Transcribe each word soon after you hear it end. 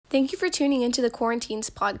Thank you for tuning into the Quarantines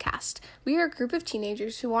podcast. We are a group of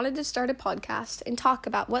teenagers who wanted to start a podcast and talk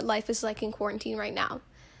about what life is like in quarantine right now.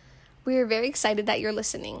 We are very excited that you're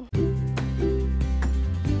listening.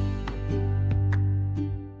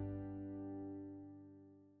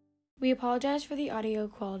 We apologize for the audio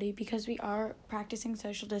quality because we are practicing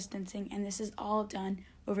social distancing and this is all done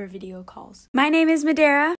over video calls. My name is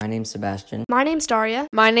Madera. My name's Sebastian. My name's Daria.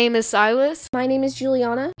 My name is Silas. My name is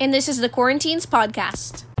Juliana. And this is the Quarantines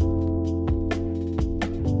podcast.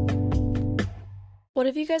 What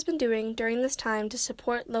have you guys been doing during this time to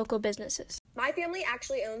support local businesses? My family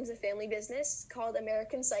actually owns a family business called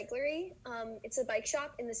American Cyclery. It's a bike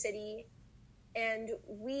shop in the city, and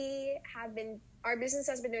our business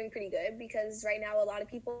has been doing pretty good because right now a lot of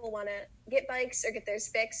people want to get bikes or get theirs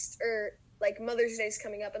fixed, or like Mother's Day is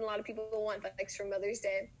coming up and a lot of people want bikes for Mother's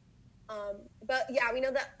Day. But yeah, we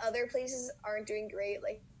know that other places aren't doing great,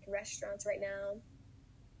 like restaurants right now.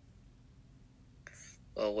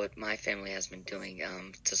 Well, what my family has been doing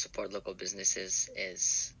to support local businesses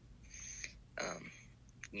is,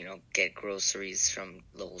 get groceries from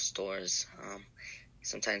local stores.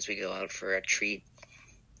 Sometimes we go out for a treat,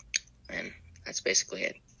 and that's basically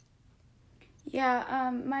it.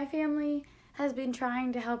 Yeah, my family has been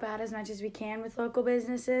trying to help out as much as we can with local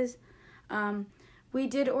businesses. We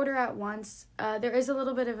did order out once. There is a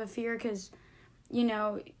little bit of a fear because,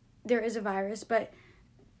 there is a virus, but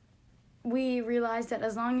we realized that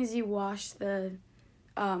as long as you wash the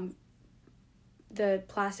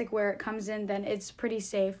plastic where it comes in, then it's pretty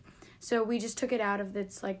safe. So we just took it out of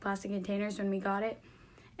its plastic containers when we got it,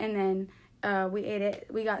 and then we ate it.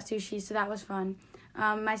 We got sushi, so that was fun.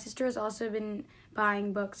 My sister has also been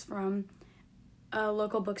buying books from a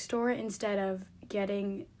local bookstore instead of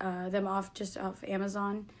getting them off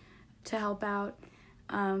Amazon to help out.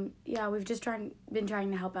 We've just been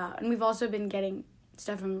trying to help out, and we've also been getting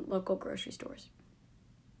stuff from local grocery stores.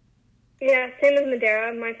 Yeah, same as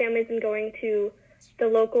Madera. My family's been going to the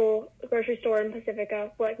local grocery store in Pacifica,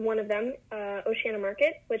 one of them, Oceana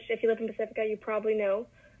Market, which if you live in Pacifica, you probably know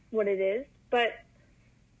what it is. But,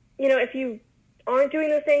 if you aren't doing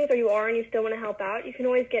those things or you are and you still want to help out, you can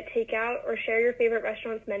always get takeout or share your favorite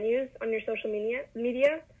restaurants' menus on your social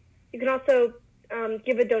media. You can also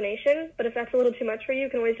give a donation, but if that's a little too much for you, you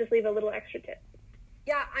can always just leave a little extra tip.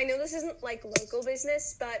 Yeah, I know this isn't local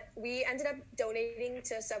business, but we ended up donating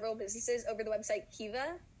to several businesses over the website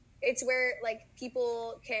Kiva. It's where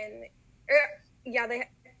people can,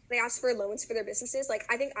 they ask for loans for their businesses.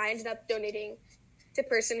 I think I ended up donating to a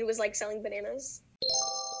person who was selling bananas.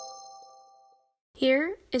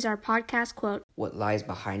 Here is our podcast quote. What lies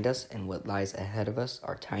behind us and what lies ahead of us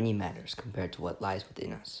are tiny matters compared to what lies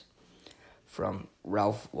within us. From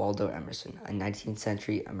Ralph Waldo Emerson, a 19th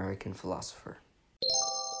century American philosopher.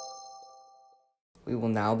 We will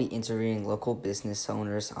now be interviewing local business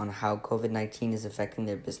owners on how COVID-19 is affecting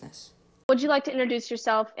their business. Would you like to introduce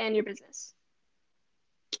yourself and your business?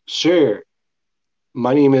 Sure.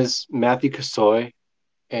 My name is Matthew Casoy,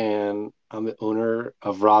 and I'm the owner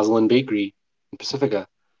of Rosalind Bakery in Pacifica.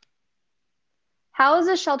 How has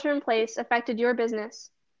the shelter-in-place affected your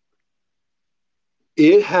business?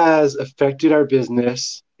 It has affected our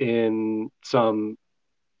business in some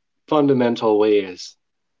fundamental ways.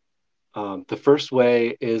 The first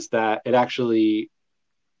way is that it actually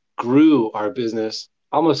grew our business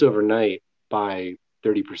almost overnight by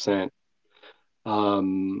 30%.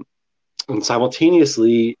 And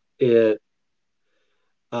simultaneously, it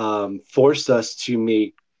forced us to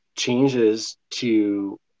make changes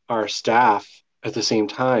to our staff at the same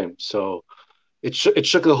time. So it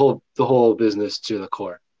shook the whole business to the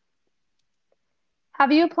core.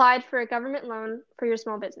 Have you applied for a government loan for your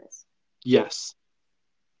small business? Yes.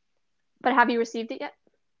 But have you received it yet?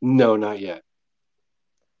 No, not yet.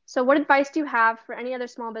 So what advice do you have for any other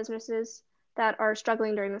small businesses that are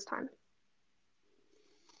struggling during this time?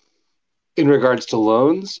 In regards to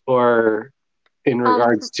loans or in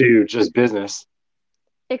regards to just business?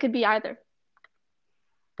 It could be either.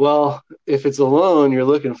 Well, if it's a loan you're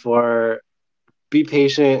looking for, be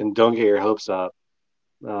patient and don't get your hopes up.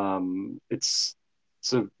 It's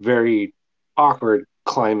a very awkward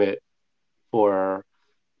climate for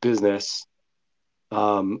business.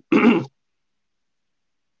 And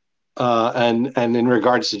in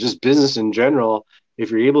regards to just business in general, if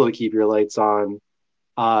you're able to keep your lights on,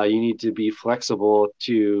 you need to be flexible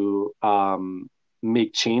to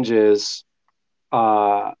make changes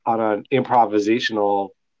on an improvisational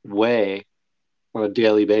way on a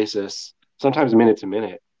daily basis, sometimes minute to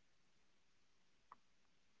minute.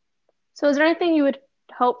 So is there anything you would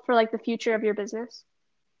hope for the future of your business?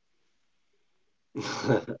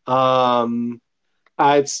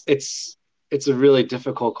 It's a really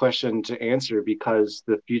difficult question to answer because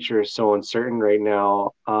the future is so uncertain right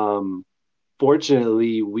now.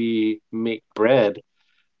 Fortunately, we make bread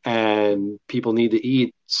and people need to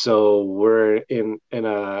eat, so we're in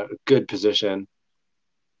a good position.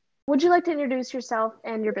 Would you like to introduce yourself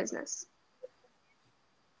and your business?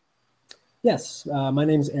 Yes, my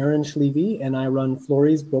name's Aaron Schleve, and I run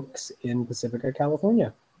Florey's Books in Pacifica,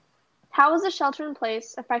 California. How has the shelter in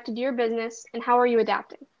place affected your business, and how are you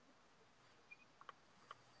adapting?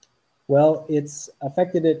 Well, it's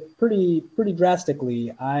affected it pretty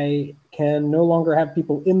drastically. I can no longer have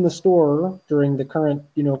people in the store during the current,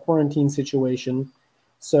 quarantine situation.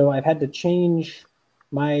 So I've had to change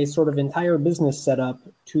my sort of entire business setup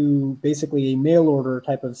to basically a mail order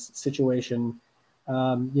type of situation.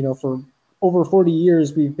 For over 40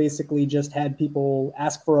 years, we've basically just had people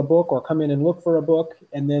ask for a book or come in and look for a book,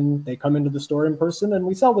 and then they come into the store in person and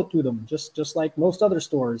we sell it to them, just like most other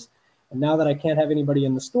stores. And now that I can't have anybody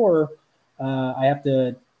in the store, I have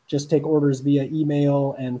to just take orders via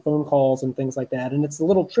email and phone calls and things like that. And it's a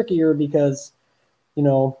little trickier because,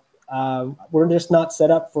 we're just not set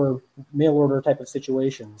up for mail order type of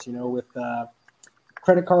situations, with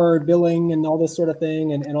credit card billing and all this sort of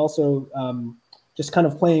thing. And also just kind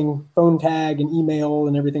of playing phone tag and email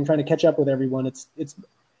and everything, trying to catch up with everyone. It's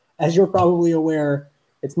as you're probably aware,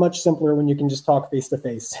 it's much simpler when you can just talk face to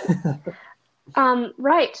face.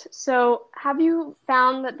 Right. So have you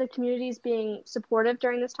found that the community is being supportive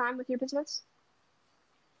during this time with your business?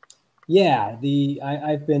 Yeah,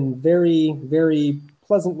 I've been very, very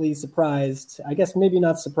pleasantly surprised. I guess maybe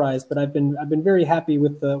not surprised, but I've been very happy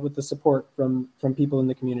with the support from people in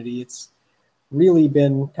the community. It's really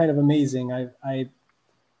been kind of amazing.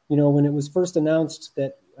 When it was first announced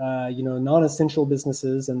that non-essential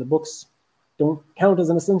businesses and the books don't count as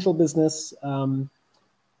an essential business,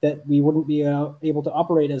 that we wouldn't be able to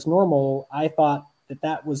operate as normal, I thought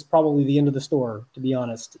that was probably the end of the store, to be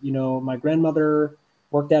honest. My grandmother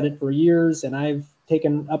worked at it for years, and I've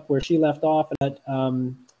taken up where she left off. But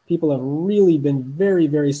people have really been very,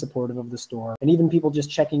 very supportive of the store, and even people just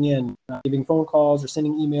checking in, giving phone calls or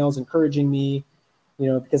sending emails, encouraging me.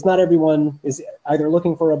 Because not everyone is either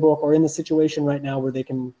looking for a book or in the situation right now where they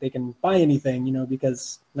can buy anything.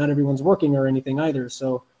 Because not everyone's working or anything either.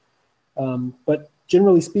 So, but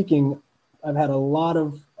generally speaking, I've had a lot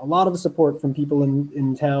of support from people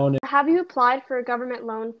in town. Have you applied for a government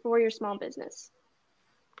loan for your small business?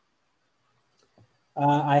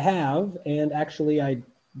 I have, and actually I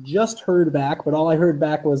just heard back, but all I heard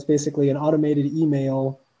back was basically an automated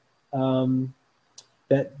email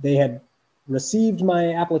that they had received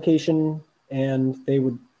my application and they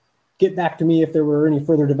would get back to me if there were any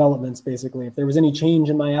further developments, basically, if there was any change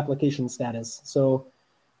in my application status. So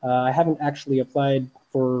I haven't actually applied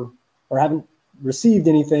for or haven't received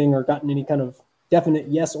anything or gotten any kind of definite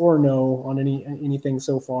yes or no on anything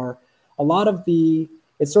so far.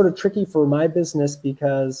 It's sort of tricky for my business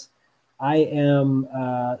because I am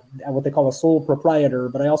what they call a sole proprietor,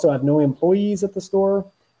 but I also have no employees at the store.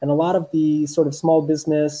 And a lot of the sort of small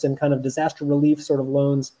business and kind of disaster relief sort of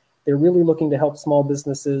loans, they're really looking to help small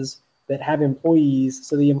businesses that have employees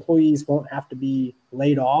so the employees won't have to be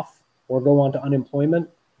laid off or go on to unemployment.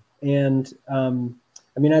 And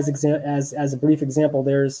as a brief example,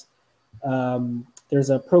 there's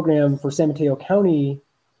a program for San Mateo County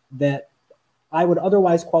that I would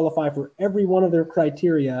otherwise qualify for every one of their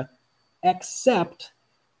criteria, except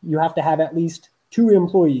you have to have at least 2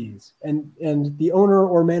 employees, and the owner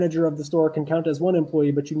or manager of the store can count as 1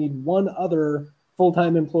 employee, but you need 1 other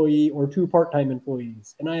full-time employee or 2 part-time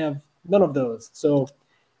employees, and I have none of those, so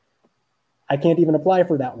I can't even apply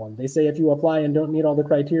for that one. They say if you apply and don't meet all the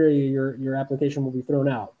criteria, your application will be thrown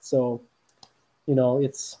out. So,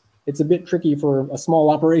 it's a bit tricky for a small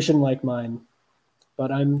operation like mine,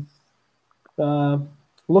 but I'm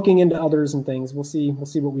looking into others and things. We'll see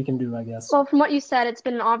what we can do, I guess. Well, from what you said, it's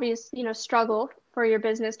been an obvious, struggle for your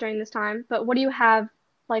business during this time. But what do you have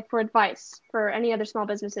for advice for any other small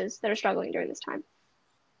businesses that are struggling during this time?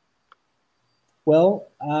 Well,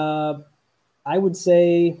 I would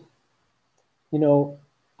say,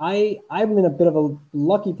 I'm in a bit of a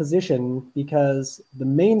lucky position because the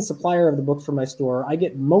main supplier of the books for my store, I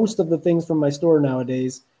get most of the things from my store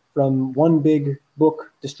nowadays from one big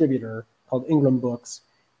book distributor called Ingram Books.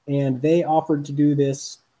 And they offered to do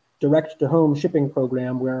this direct to home shipping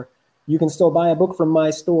program where you can still buy a book from my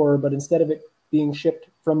store, but instead of it being shipped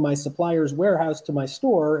from my supplier's warehouse to my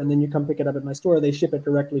store, and then you come pick it up at my store, they ship it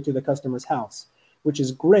directly to the customer's house, which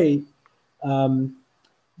is great.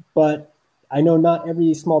 But I know not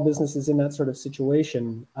every small business is in that sort of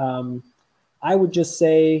situation. I would just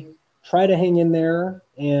say, try to hang in there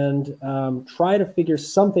and try to figure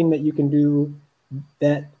something that you can do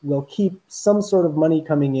that will keep some sort of money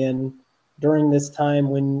coming in during this time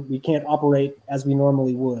when we can't operate as we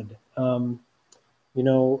normally would. You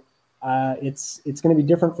know, it's going to be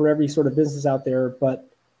different for every sort of business out there, but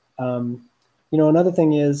you know, another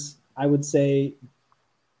thing is, I would say,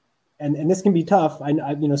 and this can be tough. I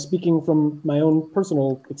you know, speaking from my own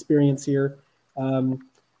personal experience here, you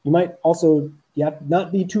might also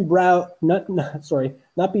not be too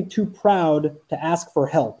not be too proud to ask for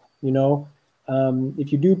help. You know,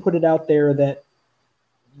 if you do put it out there that,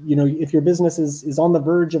 you know, if your business is on the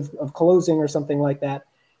verge of closing or something like that,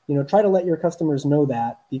 you know, try to let your customers know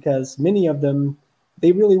that, because many of them,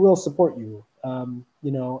 they really will support you.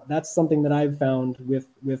 You know, that's something that I've found with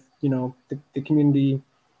you know, the community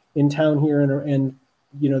in town here, and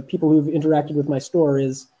you know, people who've interacted with my store,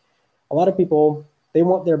 is a lot of people, they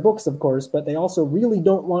want their books, of course, but they also really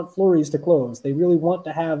don't want Flurry's to close. They really want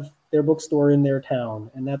to have their bookstore in their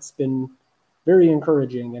town, and that's been very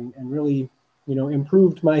encouraging and really, you know,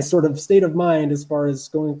 improved my sort of state of mind as far as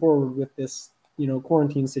going forward with this, you know,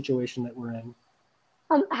 quarantine situation that we're in.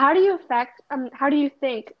 How do you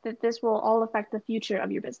think that this will all affect the future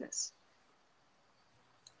of your business?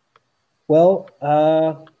 Well,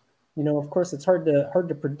 you know, of course, it's hard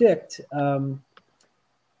to predict.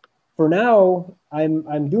 For now,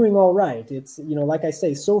 I'm doing all right. It's, you know, like I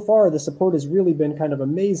say, so far the support has really been kind of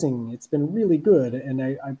amazing. It's been really good, and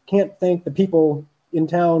I can't thank the people in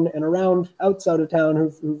town and around outside of town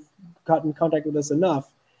who've got in contact with us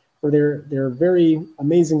enough for their very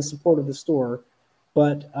amazing support of the store.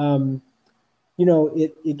 But you know,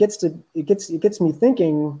 it gets me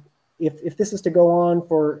thinking, if this is to go on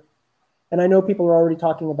for, and I know people are already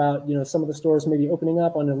talking about, you know, some of the stores maybe opening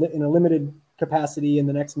up in a limited capacity in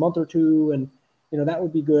the next month or two, and you know, that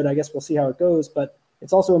would be good. I guess we'll see how it goes, but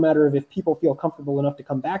it's also a matter of if people feel comfortable enough to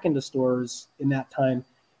come back into stores in that time.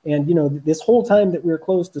 And you know, this whole time that we're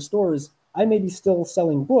closed to stores, I may be still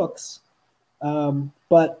selling books,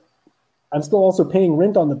 but I'm still also paying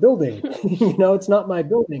rent on the building. You know, it's not my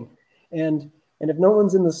building, and if no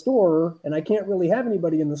one's in the store and I can't really have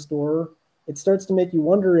anybody in the store, it starts to make you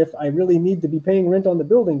wonder if I really need to be paying rent on the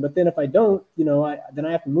building. But then if I don't, you know, then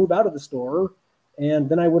I have to move out of the store, and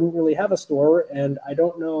then I wouldn't really have a store. And I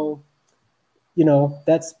don't know, you know,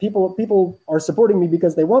 that's people are supporting me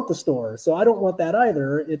because they want the store. So I don't want that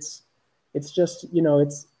either. It's just, you know,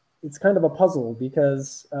 it's kind of a puzzle,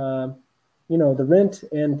 because, you know, the rent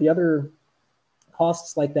and the other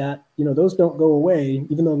costs like that, you know, those don't go away,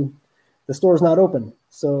 even though the store's not open.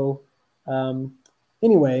 So,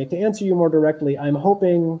 anyway, to answer you more directly, I'm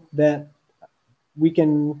hoping that we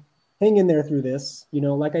can hang in there through this. You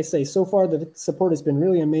know, like I say, so far the support has been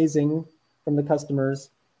really amazing from the customers,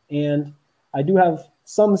 and I do have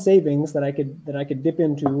some savings that I could dip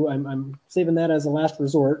into. I'm saving that as a last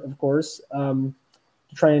resort, of course, to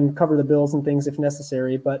try and cover the bills and things if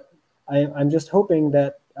necessary. But I'm just hoping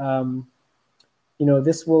that you know,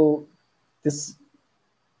 this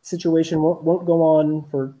situation won't go on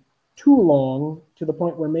for too long, to the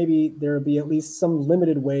point where maybe there will be at least some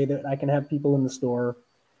limited way that I can have people in the store,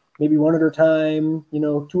 maybe one at a time, you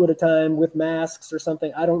know, two at a time with masks or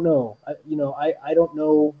something. I don't know. I don't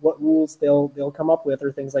know what rules they'll come up with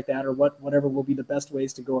or things like that, or whatever will be the best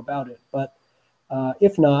ways to go about it. But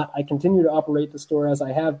if not, I continue to operate the store as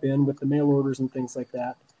I have been with the mail orders and things like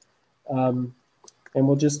that. And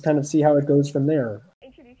we'll just kind of see how it goes from there.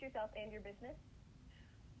 Introduce yourself and your business.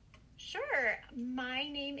 Sure. My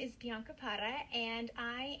name is Bianca Parra, and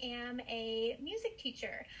I am a music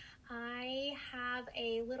teacher. I have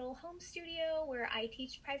a little home studio where I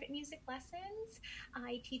teach private music lessons.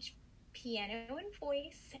 I teach piano and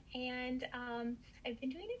voice, and I've been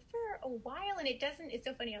doing it for a while, and it's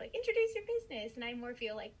so funny, like, introduce your business, and I more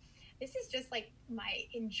feel like this is just like my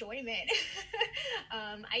enjoyment.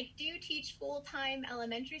 I do teach full-time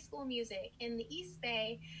elementary school music in the East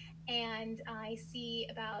Bay, and I see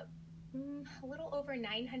about a little over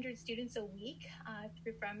 900 students a week,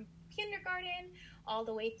 from kindergarten all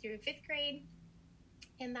the way through 5th grade.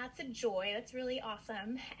 And that's a joy. That's really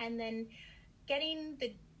awesome. And then getting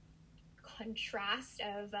the contrast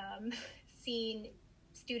of seeing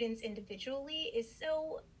students individually is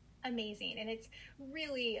so amazing. And it's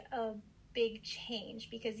really a big change,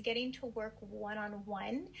 because getting to work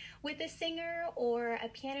one-on-one with a singer or a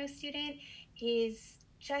piano student is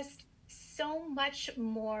just so much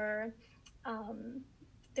more,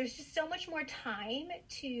 there's just so much more time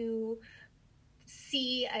to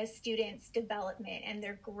see a student's development and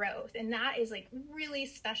their growth, and that is like really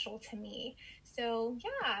special to me. So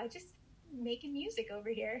yeah, just making music over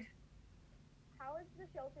here. how has the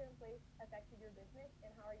shelter-in-place affected your business,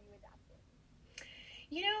 and how are you adapting?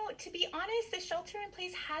 You know, to be honest, the shelter in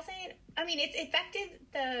place hasn't, I mean, it's affected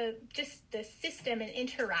the system and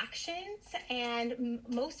interactions, and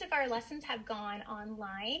most of our lessons have gone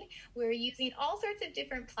online. We're using all sorts of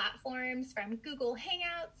different platforms, from Google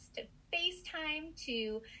Hangouts to FaceTime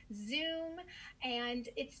to Zoom, and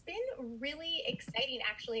it's been really exciting,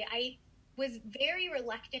 actually. I was very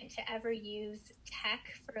reluctant to ever use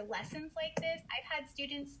tech for lessons like this. I've had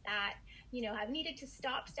students that, you know, have needed to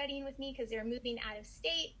stop studying with me because they're moving out of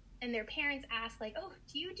state, and their parents ask, like, oh,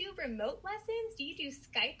 do you do remote lessons? Do you do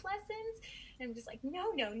Skype lessons? And I'm just like,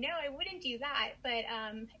 no, I wouldn't do that. But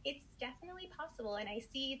it's definitely possible. And I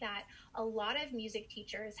see that a lot of music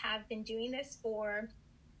teachers have been doing this for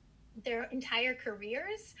their entire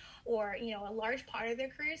careers, or, you know, a large part of their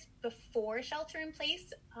careers before shelter in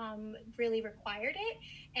place really required it.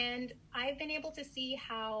 And I've been able to see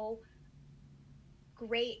how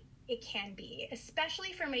great it can be,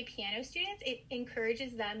 especially for my piano students. It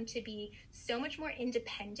encourages them to be so much more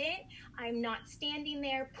independent. I'm not standing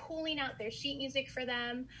there pulling out their sheet music for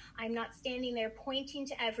them. I'm not standing there pointing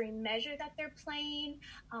to every measure that they're playing.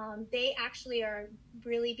 They actually are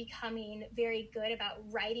really becoming very good about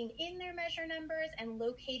writing in their measure numbers and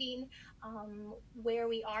locating where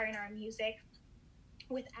we are in our music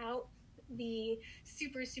without the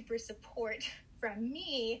super support from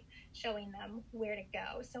me showing them where to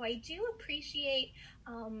go. So I do appreciate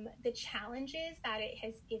the challenges that it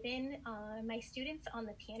has given my students on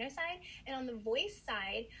the piano side. And on the voice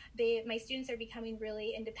side, my students are becoming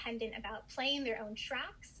really independent about playing their own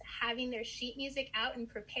tracks, having their sheet music out and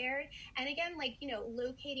prepared, and again, like, you know,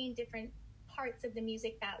 locating different parts of the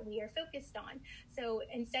music that we are focused on. So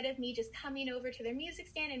instead of me just coming over to their music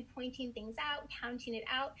stand and pointing things out, counting it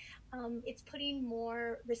out, it's putting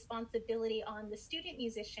more responsibility on the student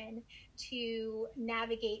musician to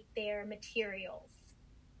navigate their materials.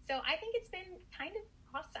 So I think it's been kind of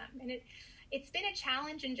awesome. And it's been a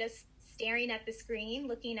challenge in just staring at the screen,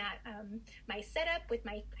 looking at my setup with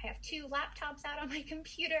I have 2 laptops out on my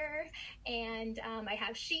computer, and I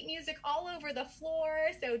have sheet music all over the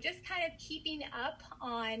floor. So just kind of keeping up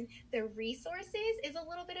on the resources is a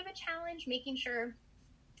little bit of a challenge, making sure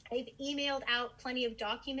I've emailed out plenty of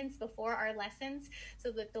documents before our lessons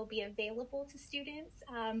so that they'll be available to students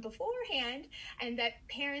beforehand, and that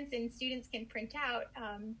parents and students can print out.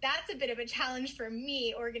 That's a bit of a challenge for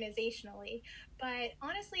me organizationally, but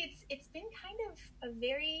honestly, it's been kind of a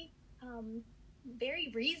very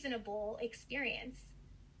reasonable experience.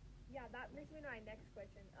 Yeah, that brings me to my next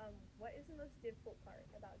question. What is the most difficult part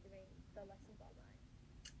about doing the lessons online?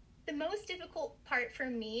 The most difficult part for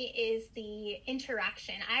me is the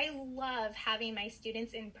interaction. I love having my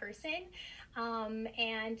students in person.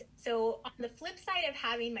 And so on the flip side of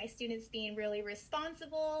having my students being really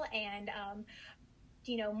responsible and,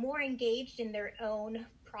 you know, more engaged in their own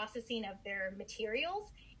processing of their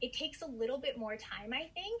materials, it takes a little bit more time, I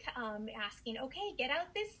think, asking, okay, get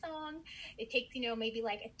out this song. It takes, you know, maybe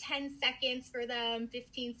like 10 seconds for them,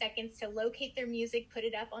 15 seconds to locate their music, put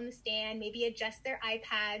it up on the stand, maybe adjust their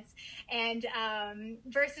iPads. And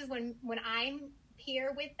versus when I'm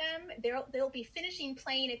here with them, they'll be finishing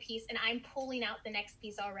playing a piece and I'm pulling out the next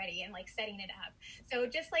piece already and like setting it up. So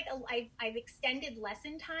just like I've extended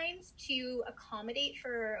lesson times to accommodate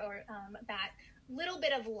for that little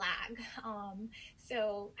bit of lag.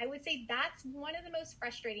 So I would say that's one of the most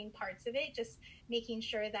frustrating parts of it, just making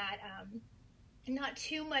sure that not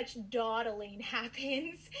too much dawdling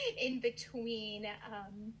happens in between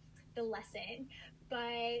the lesson,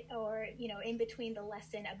 or, you know, in between the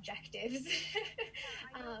lesson objectives.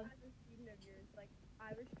 I know as a student of yours, like,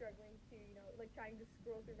 I was struggling to, you know, like, trying to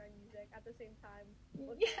scroll through my music at the same time.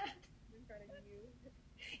 Yeah. In front of you.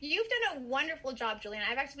 You've done a wonderful job, Julian.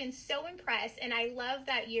 I've actually been so impressed, and I love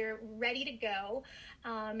that you're ready to go.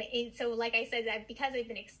 And so, like I said, because I've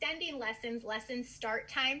been extending lessons start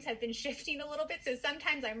times have been shifting a little bit. So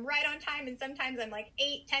sometimes I'm right on time, and sometimes I'm like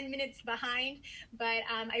 8-10 minutes behind. But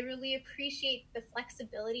I really appreciate the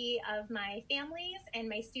flexibility of my families and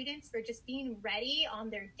my students for just being ready on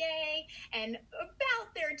their day and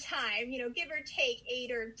about their time, you know, give or take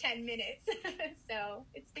 8 or 10 minutes. So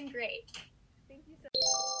it's been great. Thank you so much.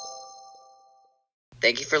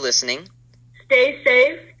 Thank you for listening. Stay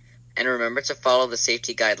safe. And remember to follow the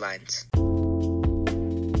safety guidelines.